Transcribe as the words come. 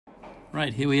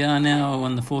Right, here we are now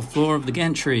on the fourth floor of the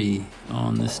gantry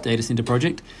on this data center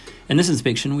project. In this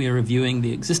inspection, we are reviewing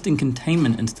the existing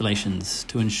containment installations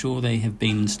to ensure they have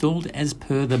been installed as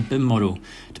per the BIM model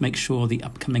to make sure the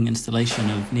upcoming installation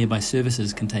of nearby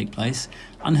services can take place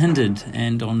unhindered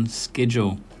and on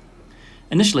schedule.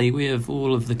 Initially, we have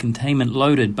all of the containment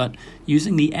loaded, but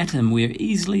using the atom, we are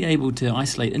easily able to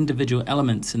isolate individual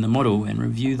elements in the model and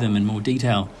review them in more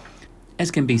detail. As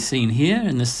can be seen here,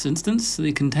 in this instance,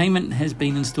 the containment has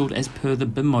been installed as per the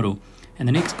BIM model, and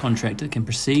the next contractor can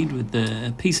proceed with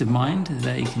the peace of mind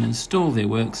they can install their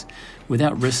works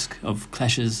without risk of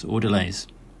clashes or delays.